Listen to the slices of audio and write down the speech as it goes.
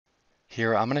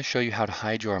Here, I'm going to show you how to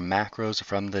hide your macros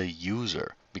from the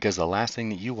user, because the last thing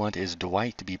that you want is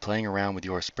Dwight to be playing around with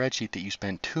your spreadsheet that you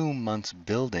spent 2 months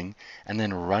building and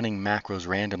then running macros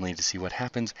randomly to see what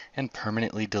happens and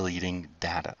permanently deleting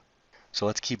data. So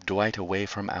let's keep Dwight away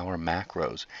from our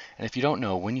macros. And if you don't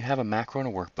know, when you have a macro in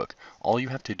a workbook, all you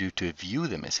have to do to view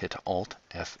them is hit Alt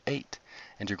F8.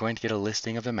 And you're going to get a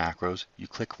listing of the macros. You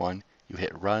click one, you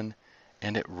hit run,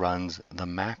 and it runs the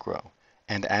macro.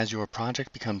 And as your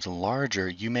project becomes larger,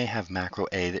 you may have macro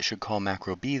A that should call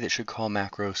macro B that should call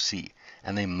macro C.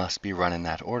 And they must be run in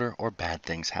that order or bad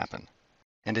things happen.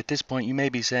 And at this point you may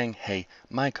be saying, hey,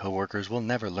 my coworkers will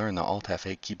never learn the Alt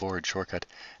F8 keyboard shortcut,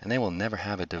 and they will never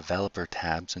have a developer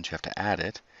tab since you have to add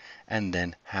it, and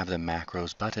then have the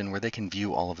macros button where they can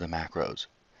view all of the macros.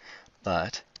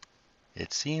 But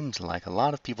it seems like a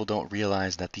lot of people don't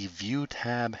realize that the View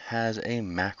tab has a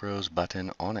macros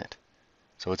button on it.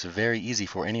 So it's very easy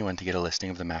for anyone to get a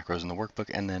listing of the macros in the workbook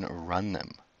and then run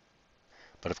them.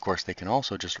 But of course they can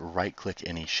also just right-click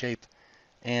any shape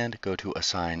and go to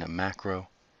Assign Macro,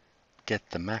 get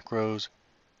the macros,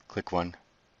 click one,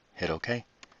 hit OK,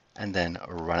 and then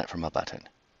run it from a button.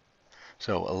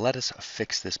 So let us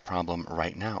fix this problem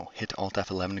right now. Hit Alt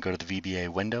F11 to go to the VBA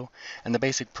window, and the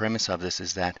basic premise of this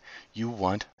is that you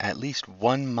want at least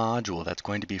one module that's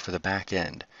going to be for the back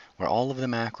end, where all of the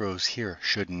macros here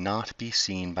should not be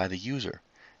seen by the user.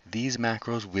 These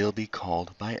macros will be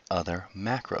called by other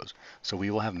macros. So we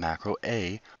will have macro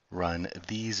A run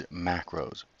these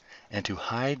macros. And to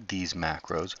hide these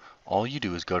macros, all you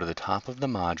do is go to the top of the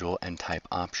module and type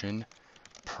option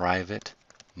private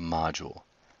module.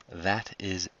 That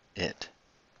is it.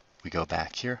 We go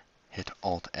back here, hit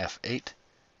Alt F8.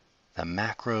 The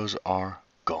macros are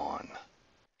gone.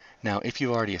 Now, if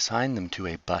you already assigned them to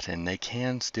a button, they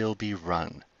can still be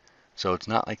run. So it's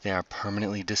not like they are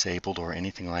permanently disabled or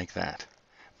anything like that.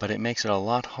 But it makes it a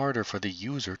lot harder for the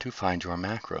user to find your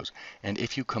macros. And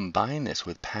if you combine this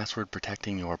with password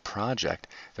protecting your project,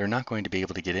 they're not going to be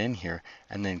able to get in here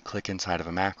and then click inside of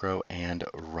a macro and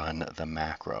run the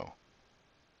macro.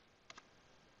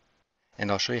 And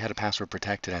I'll show you how to password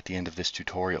protect it at the end of this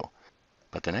tutorial.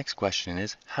 But the next question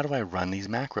is, how do I run these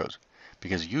macros?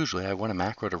 Because usually I want a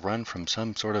macro to run from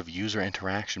some sort of user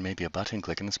interaction, maybe a button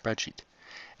click in the spreadsheet.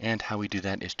 And how we do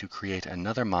that is to create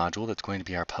another module that's going to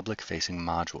be our public-facing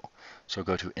module. So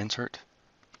go to Insert,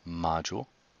 Module,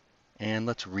 and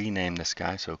let's rename this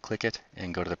guy. So click it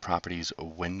and go to the Properties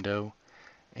window,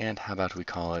 and how about we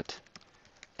call it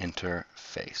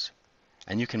Interface.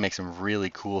 And you can make some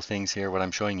really cool things here. What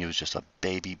I'm showing you is just a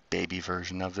baby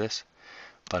version of this.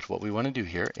 But what we want to do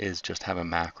here is just have a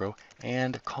macro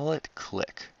and call it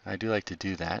click. I do like to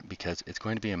do that because it's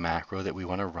going to be a macro that we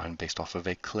want to run based off of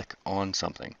a click on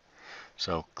something.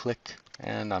 So click,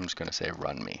 and I'm just going to say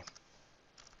run me.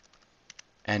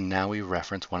 And now we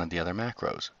reference one of the other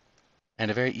macros. And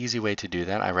a very easy way to do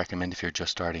that, I recommend if you're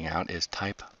just starting out, is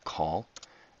type call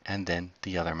and then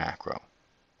the other macro.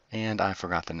 And I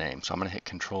forgot the name, so I'm going to hit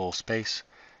Control Space,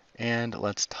 and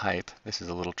let's type, this is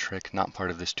a little trick, not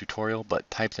part of this tutorial, but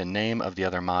type the name of the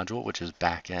other module, which is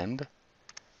backend,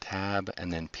 tab,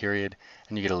 and then period,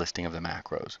 and you get a listing of the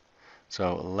macros.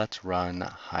 So let's run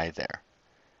hi there.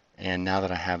 And now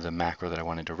that I have the macro that I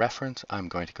wanted to reference, I'm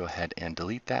going to go ahead and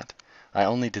delete that. I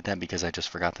only did that because I just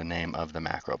forgot the name of the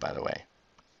macro, by the way.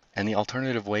 And the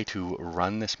alternative way to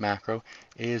run this macro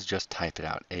is just type it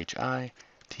out, H-I-T-H-E-R-E.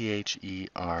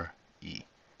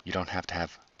 You don't have to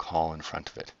have call in front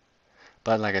of it.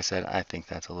 But like I said, I think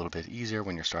that's a little bit easier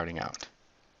when you're starting out.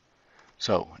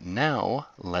 So now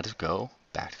let us go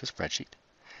back to the spreadsheet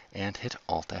and hit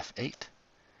Alt F8.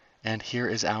 And here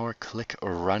is our click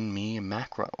run me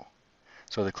macro.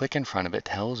 So the click in front of it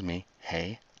tells me,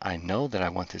 hey, I know that I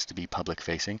want this to be public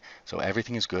facing, so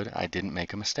everything is good. I didn't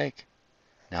make a mistake.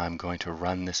 Now I'm going to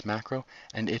run this macro,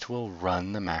 and it will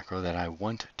run the macro that I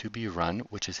want to be run,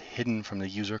 which is hidden from the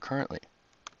user currently.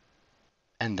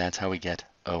 And that's how we get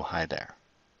oh hi there.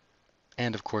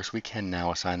 And of course we can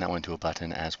now assign that one to a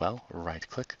button as well. Right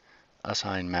click,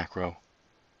 assign macro,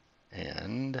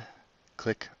 and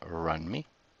click run me.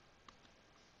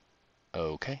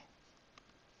 Okay.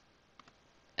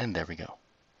 And there we go.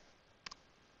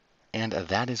 And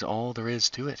that is all there is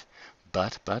to it.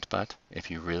 But,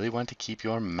 if you really want to keep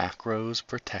your macros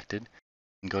protected,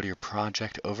 go to your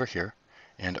project over here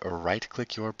and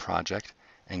right-click your project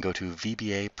and go to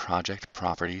VBA Project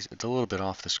Properties. It's a little bit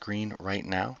off the screen right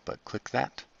now, but click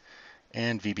that.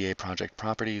 And VBA Project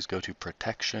Properties, go to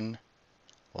Protection,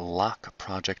 Lock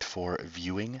Project for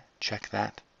Viewing, check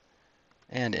that,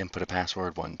 and input a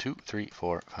password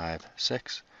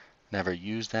 123456. Never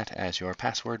use that as your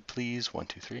password, please.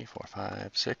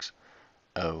 123456.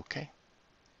 OK.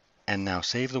 And now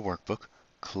save the workbook,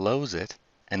 close it,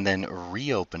 and then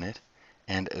reopen it,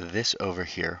 and this over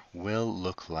here will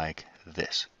look like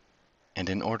this. And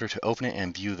in order to open it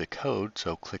and view the code,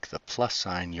 so click the plus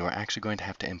sign, you're actually going to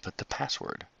have to input the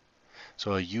password.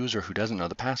 So a user who doesn't know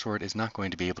the password is not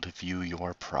going to be able to view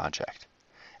your project.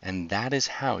 And that is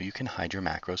how you can hide your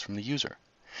macros from the user.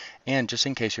 And just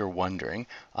in case you're wondering,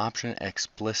 option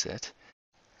explicit,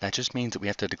 that just means that we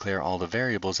have to declare all the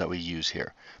variables that we use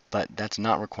here, but that's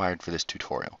not required for this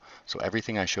tutorial. So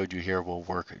everything I showed you here will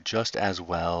work just as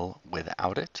well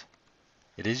without it.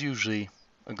 It is usually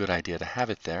a good idea to have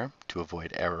it there to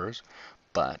avoid errors,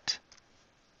 but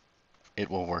it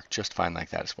will work just fine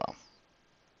like that as well.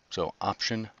 So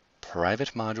option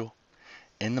private module.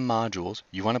 In the modules,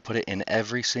 you want to put it in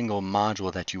every single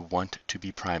module that you want to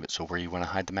be private. So where you want to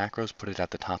hide the macros, put it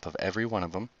at the top of every one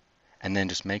of them. And then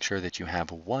just make sure that you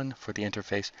have one for the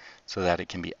interface so that it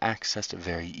can be accessed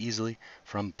very easily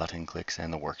from button clicks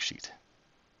and the worksheet.